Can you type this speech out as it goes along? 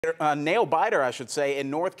Nail biter, I should say, in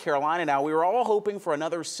North Carolina. Now, we were all hoping for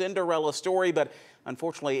another Cinderella story, but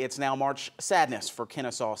unfortunately, it's now March sadness for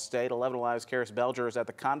Kennesaw State. 11 Alive's Karis Belger is at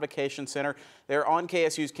the Convocation Center. They're on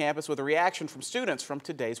KSU's campus with a reaction from students from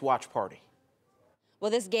today's watch party. Well,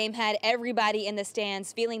 this game had everybody in the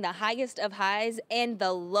stands feeling the highest of highs and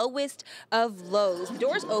the lowest of lows. The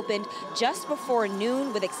doors opened just before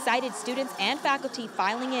noon with excited students and faculty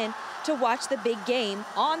filing in to watch the big game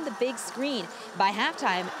on the big screen. By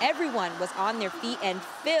halftime, everyone was on their feet and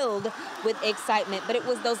filled with excitement, but it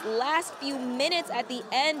was those last few minutes at the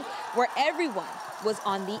end where everyone was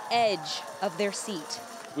on the edge of their seat.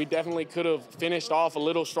 We definitely could have finished off a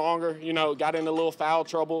little stronger, got in a little foul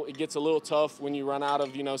trouble. It gets a little tough when you run out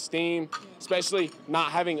of, steam, especially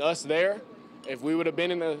not having us there. If we would have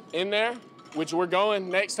been in there, which we're going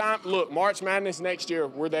next time, look, March Madness next year,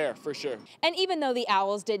 we're there for sure. And even though the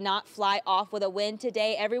Owls did not fly off with a win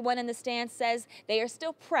today, everyone in the stands says they are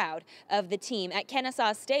still proud of the team. At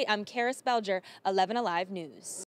Kennesaw State, I'm Karis Belger, 11 Alive News.